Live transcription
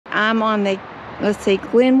I'm on the, let's see,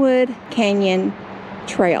 Glenwood Canyon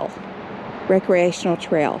Trail, recreational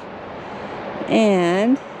trail.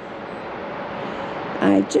 And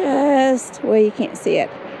I just, well, you can't see it,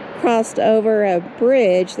 crossed over a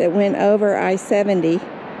bridge that went over I-70.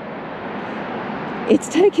 It's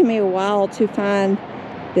taken me a while to find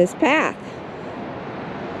this path,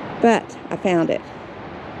 but I found it.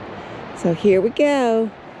 So here we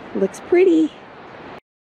go. Looks pretty.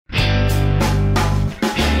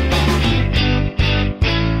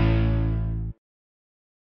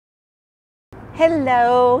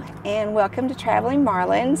 Hello and welcome to Traveling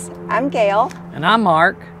Marlins. I'm Gail. And I'm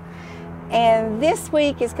Mark. And this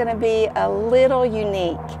week is going to be a little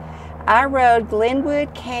unique. I rode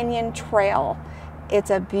Glenwood Canyon Trail. It's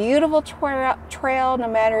a beautiful trail no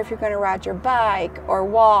matter if you're going to ride your bike or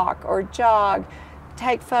walk or jog,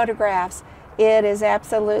 take photographs. It is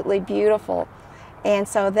absolutely beautiful. And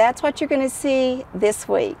so that's what you're going to see this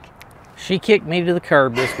week. She kicked me to the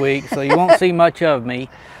curb this week, so you won't see much of me.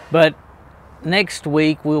 But next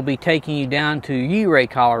week we'll be taking you down to Ouray,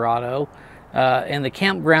 Colorado. And the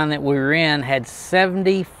campground that we were in had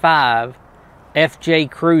 75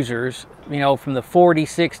 FJ cruisers, you know, from the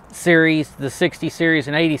 46 series, the 60 series,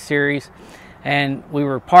 and 80 series. And we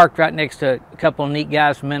were parked right next to a couple of neat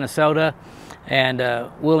guys from Minnesota. And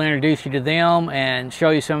we'll introduce you to them and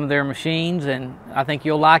show you some of their machines. And I think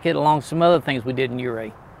you'll like it, along with some other things we did in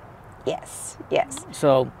Ouray. Yes, yes.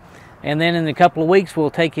 So, and then in a couple of weeks,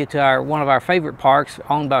 we'll take you to one of our favorite parks,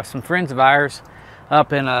 owned by some friends of ours,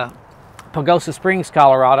 up in Pagosa Springs,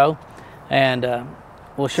 Colorado. And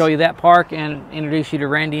we'll show you that park and introduce you to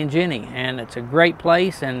Randy and Jenny. And it's a great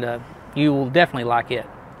place, and you will definitely like it.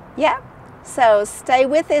 Yeah. So stay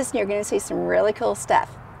with us, and you're going to see some really cool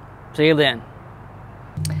stuff. See you then.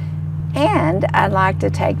 And I'd like to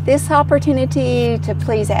take this opportunity to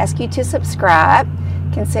please ask you to subscribe.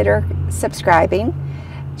 Consider subscribing.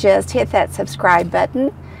 Just hit that subscribe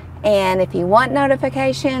button. And if you want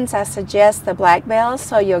notifications, I suggest the black bell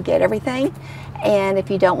so you'll get everything. And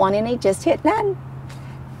if you don't want any, just hit none.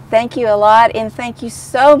 Thank you a lot, and thank you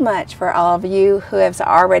so much for all of you who have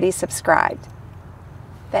already subscribed.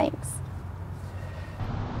 Thanks.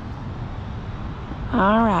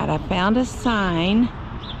 All right, I found a sign.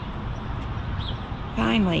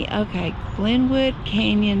 Finally, okay, Glenwood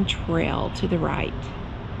Canyon Trail to the right.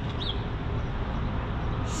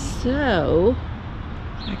 So,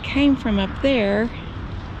 I came from up there.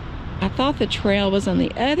 I thought the trail was on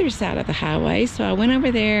the other side of the highway, so I went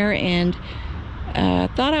over there and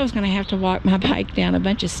thought I was going to have to walk my bike down a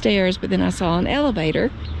bunch of stairs, but then I saw an elevator.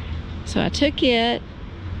 So I took it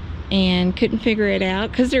and couldn't figure it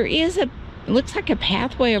out, because there is it looks like a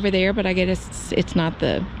pathway over there, but I guess it's not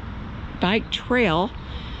the bike trail.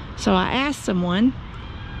 So I asked someone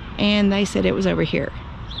and they said it was over here.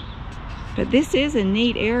 But this is a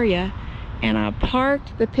neat area, and I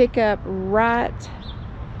parked the pickup right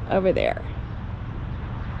over there.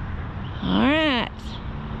 All right,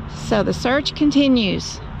 so the search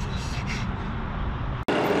continues.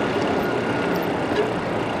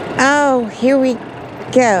 Oh, here we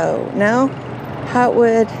go. No,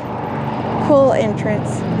 Hotwood Pool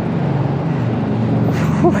entrance.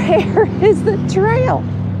 Where is the trail?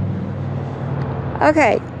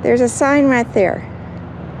 Okay, there's a sign right there.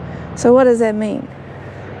 So what does that mean?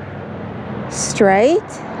 Straight?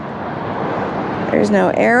 There's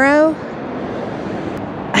no arrow.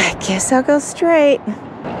 I guess I'll go straight.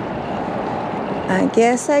 I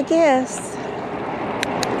guess.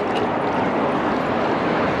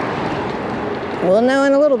 We'll know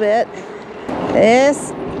in a little bit.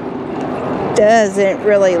 This doesn't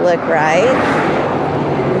really look right.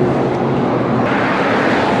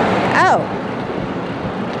 Oh.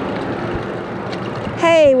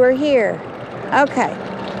 Hey, we're here. Okay.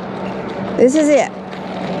 This is it.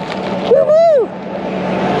 Woo-woo!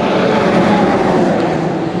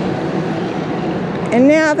 And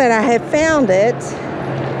now that I have found it,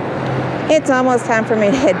 it's almost time for me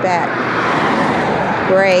to head back.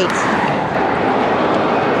 Great.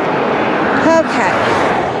 Okay.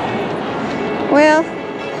 Well,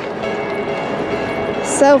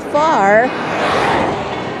 so far,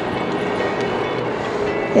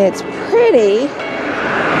 it's pretty,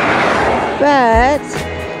 but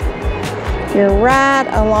you're right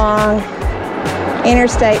along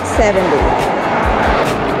Interstate 70.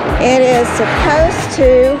 It is supposed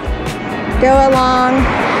to go along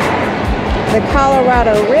the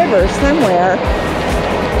Colorado River somewhere.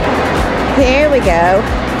 Here we go.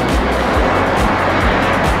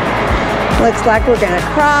 Looks like we're going to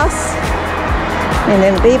cross and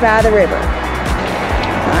then be by the river.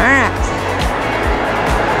 All right.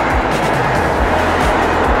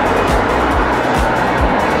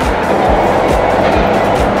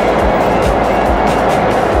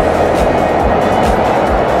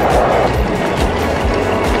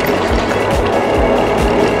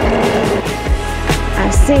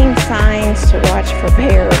 signs to watch for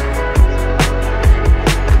bear.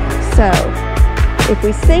 So, if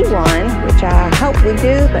we see one, which I hope we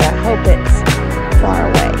do, but I hope it's far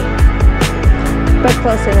away, but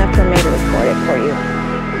close enough for me to record it for you.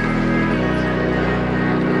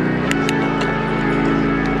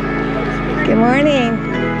 Good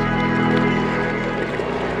morning.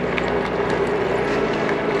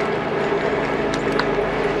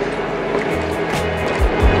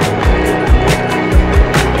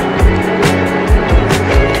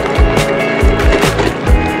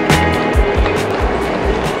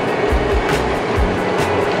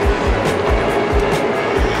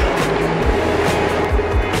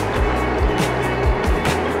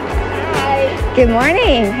 Good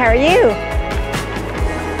morning. How are you?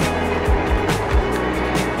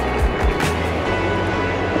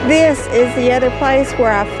 This is the other place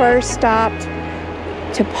where I first stopped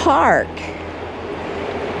to park.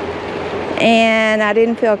 And I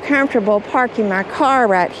didn't feel comfortable parking my car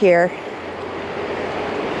right here.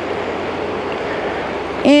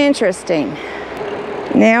 Interesting.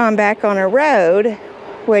 Now I'm back on a road,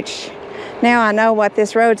 which now I know what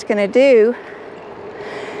this road's going to do.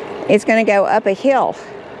 It's going to go up a hill.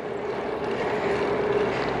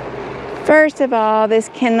 First of all, this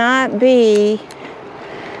cannot be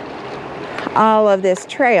all of this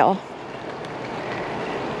trail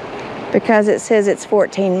because it says it's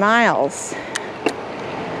 14 miles.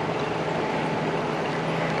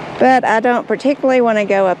 But I don't particularly want to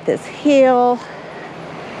go up this hill.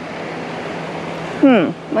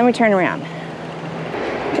 Let me turn around.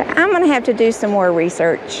 Okay, I'm going to have to do some more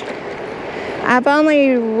research. I've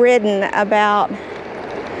only ridden about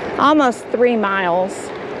almost 3 miles,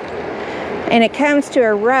 and it comes to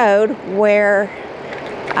a road where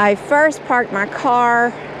I first parked my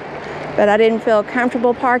car, but I didn't feel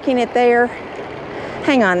comfortable parking it there.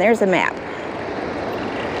 Hang on, there's a map.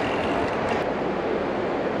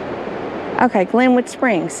 Okay, Glenwood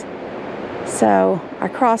Springs. So I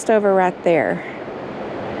crossed over right there.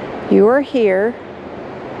 You are here.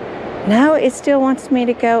 No, it still wants me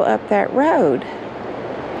to go up that road.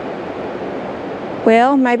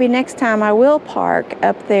 Well, maybe next time I will park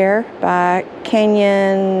up there by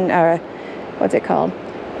Canyon, what's it called?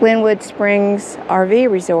 Glenwood Springs RV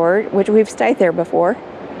Resort, which we've stayed there before,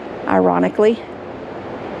 ironically,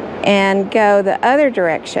 and go the other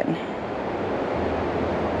direction.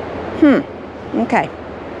 Okay.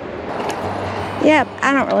 Yep,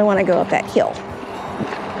 I don't really want to go up that hill.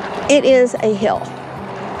 It is a hill.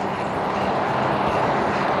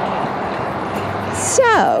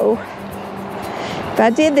 So, if I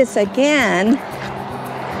did this again,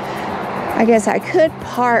 I guess I could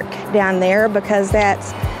park down there because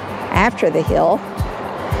that's after the hill,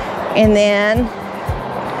 and then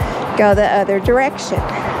go the other direction.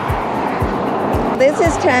 This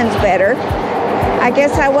is tons better. I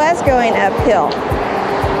guess I was going uphill.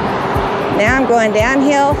 Now I'm going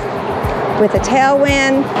downhill with a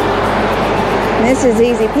tailwind. And this is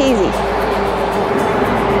easy peasy.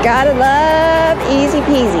 Gotta love easy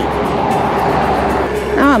peasy.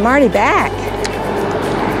 Oh, I'm already back.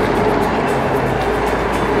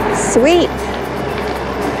 Sweet.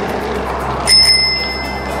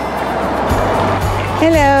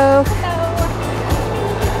 Hello. Hello.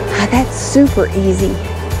 Oh, that's super easy.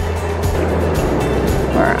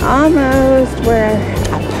 We're almost where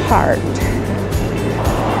I parked.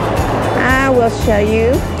 I will show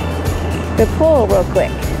you the pool real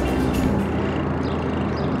quick.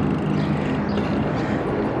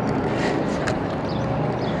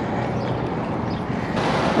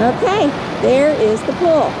 Okay, there is the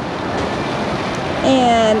pool.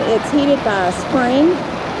 And it's heated by a spring,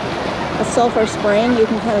 a sulfur spring. You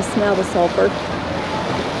can kind of smell the sulfur.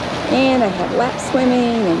 And I have lap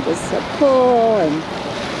swimming and just a pool and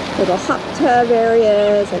little hot tub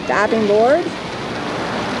areas, a diving board.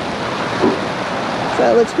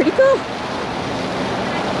 So it looks pretty cool.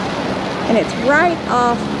 And it's right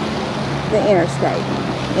off the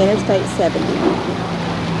Interstate 70.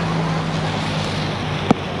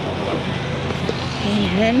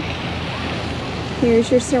 And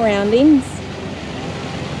here's your surroundings.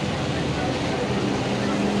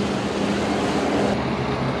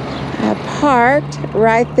 I parked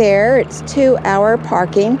right there. It's 2-hour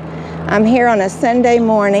parking. I'm here on a Sunday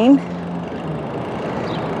morning.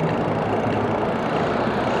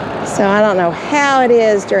 So I don't know how it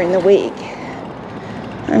is during the week.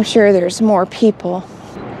 I'm sure there's more people.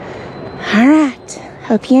 All right.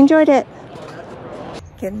 Hope you enjoyed it.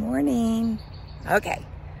 Good morning. Okay,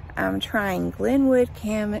 I'm trying Glenwood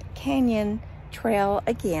Canyon Trail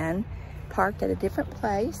again, parked at a different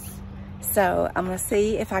place. So I'm gonna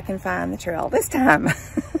see if I can find the trail this time.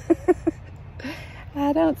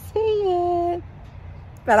 I don't see it,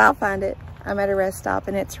 but I'll find it. I'm at a rest stop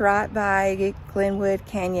and it's right by Glenwood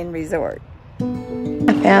Canyon Resort.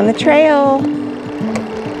 I found the trail.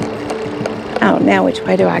 Oh, now which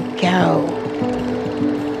way do I go?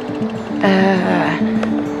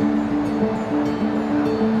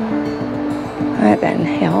 That doesn't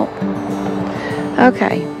help.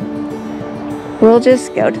 Okay, we'll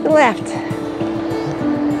just go to the left.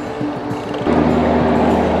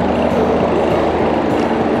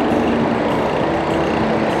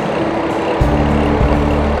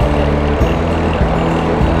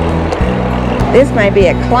 This might be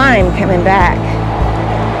a climb coming back.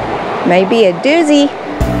 Maybe a doozy.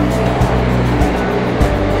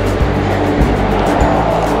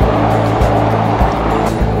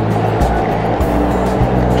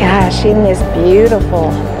 Gosh, isn't this beautiful?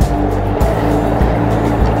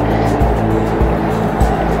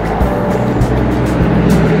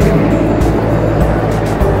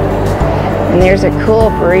 And there's a cool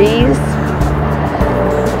breeze.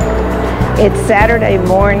 It's Saturday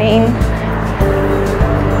morning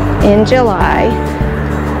in July,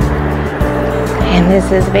 and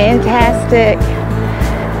this is fantastic.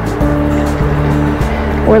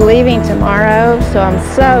 We're leaving tomorrow, so I'm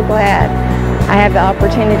so glad I have the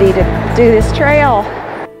opportunity to do this trail.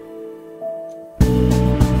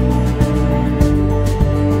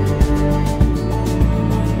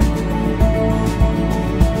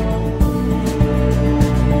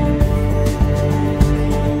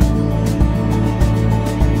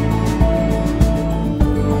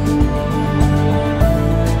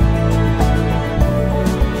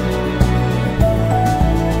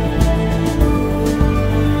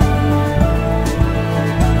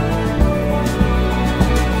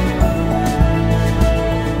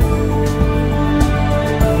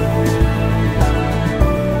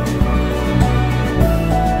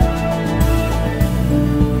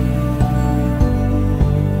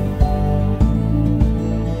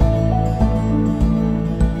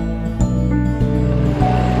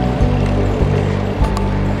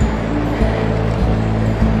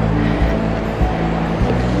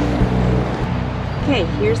 Okay,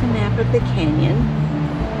 here's a map of the canyon.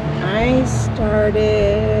 I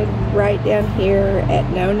started right down here at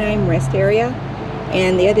No Name Rest Area,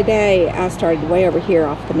 and the other day I started way over here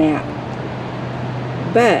off the map.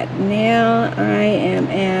 But now I am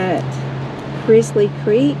at Grizzly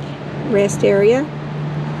Creek Rest Area,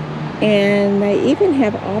 and they even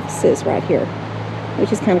have offices right here,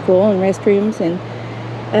 which is kind of cool, and restrooms and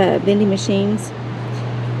vending machines.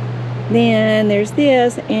 Then there's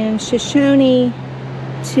this, and Shoshone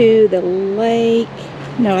to the lake.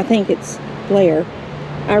 No, I think it's Blair.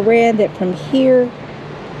 I read that from here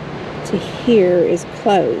to here is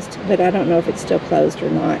closed, but I don't know if it's still closed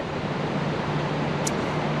or not.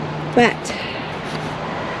 But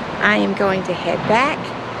I am going to head back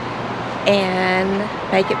and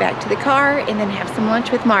make it back to the car and then have some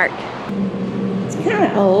lunch with Mark. It's kind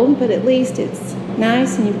of old, but at least it's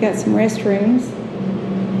nice, and you've got some restrooms.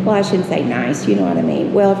 Well, I shouldn't say nice, you know what I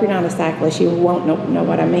mean. Well, if you're not a cyclist, you won't know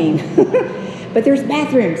what I mean. But there's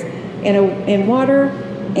bathrooms and water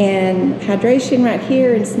and hydration right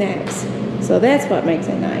here and snacks. So that's what makes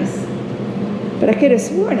it nice. But I could have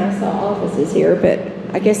sworn I saw offices here, but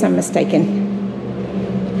I guess I'm mistaken.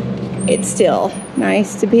 It's still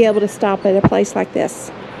nice to be able to stop at a place like this.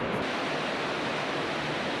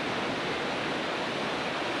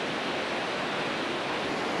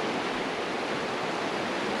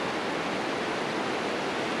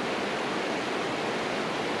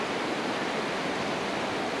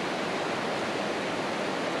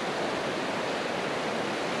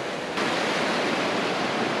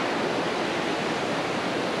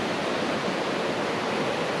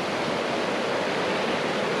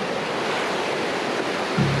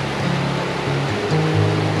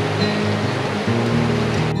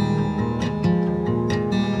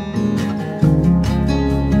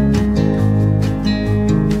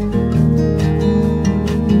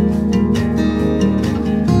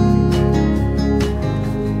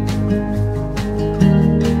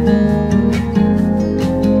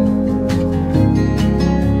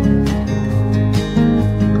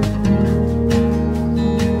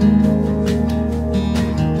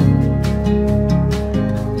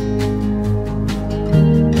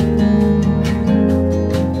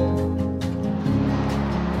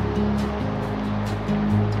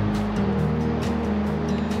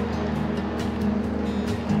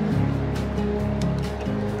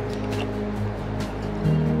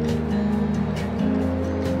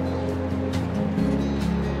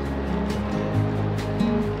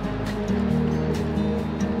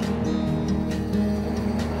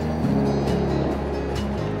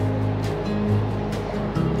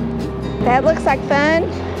 That looks like fun.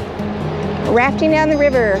 Rafting down the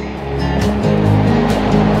river.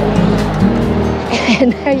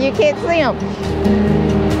 And you can't see them.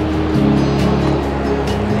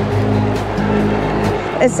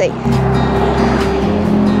 Let's see.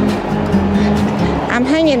 I'm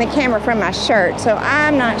hanging the camera from my shirt, so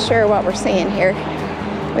I'm not sure what we're seeing here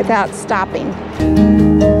without stopping.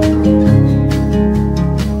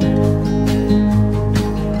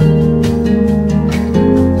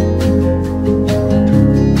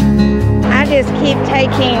 I just keep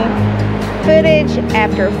taking footage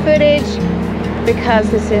after footage because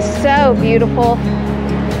this is so beautiful,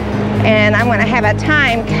 and I'm going to have a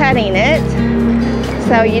time cutting it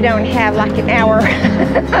so you don't have like an hour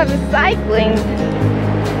of cycling.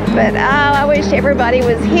 But oh, I wish everybody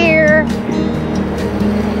was here.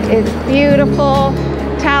 It's beautiful.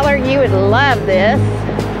 Tyler, you would love this.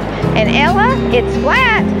 And Ella, it's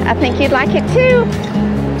flat. I think you'd like it too.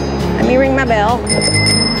 Let me ring my bell.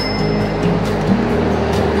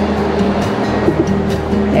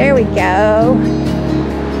 There we go.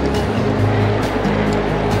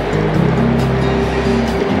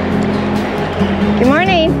 Good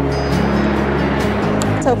morning.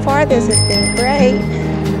 So far, this has been great.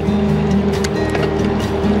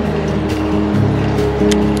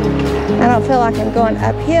 I don't feel like I'm going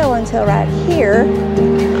uphill until right here.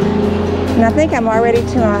 And I think I'm already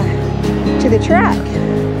to the truck.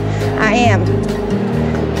 I am.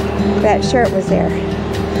 That shirt was there.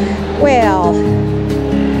 Well,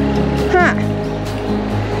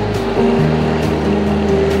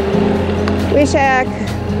 wish I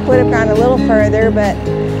would have gone a little further, but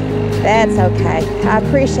that's okay. I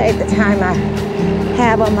appreciate the time I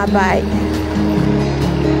have on my bike.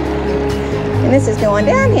 And this is going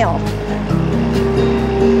downhill.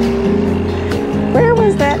 Where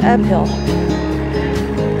was that uphill?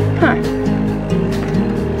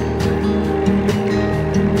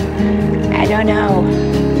 I don't know.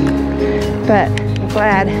 But I'm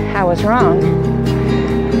glad I was wrong.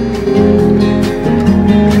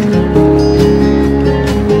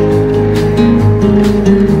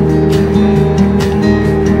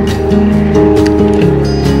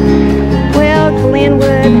 Well,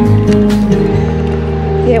 Glenwood,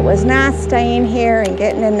 it was nice staying here and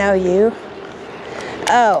getting to know you.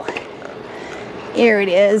 Oh, here it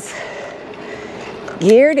is.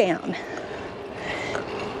 Gear down.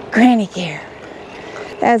 Granny gear.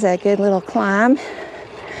 That's a good little climb.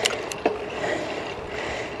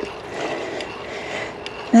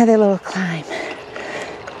 Another little climb.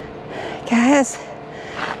 Guys,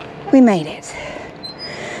 we made it.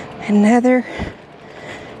 Another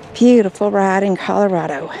beautiful ride in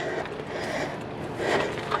Colorado.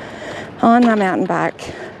 On my mountain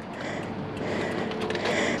bike.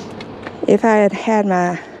 If I had had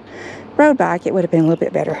my road bike, it would have been a little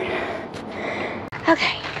bit better.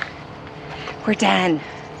 Okay, we're done.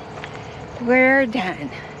 We're done.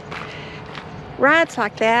 Rides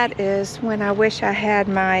like that is when I wish I had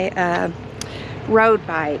my road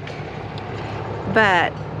bike.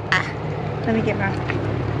 But, let me get my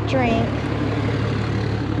drink.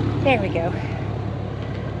 There we go.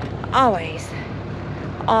 Always,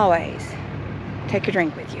 always take a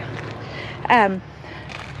drink with you.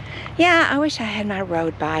 Yeah, I wish I had my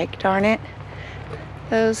road bike, darn it.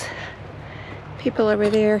 Those people over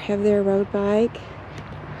there have their road bike.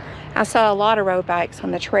 I saw a lot of road bikes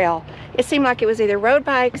on the trail. It seemed like it was either road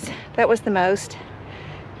bikes, that was the most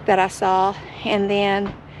that I saw, and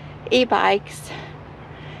then e-bikes,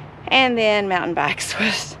 and then mountain bikes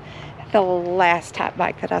was the last type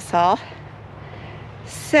bike that I saw.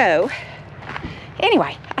 So,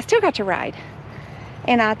 anyway, I still got to ride.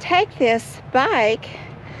 And I'll take this bike.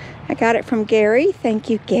 I got it from Gary. Thank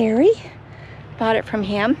you, Gary. Bought it from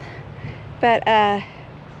him. But I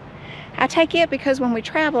take it because when we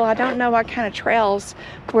travel, I don't know what kind of trails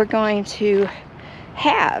we're going to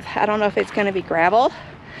have. I don't know if it's going to be gravel.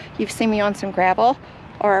 You've seen me on some gravel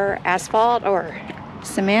or asphalt or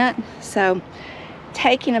cement. So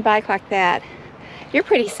taking a bike like that, you're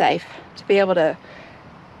pretty safe to be able to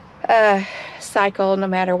cycle no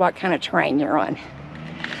matter what kind of terrain you're on.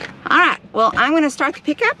 All right, well, I'm going to start the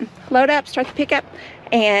pickup, load up, start the pickup,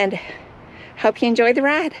 and hope you enjoyed the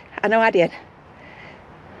ride. I know I did.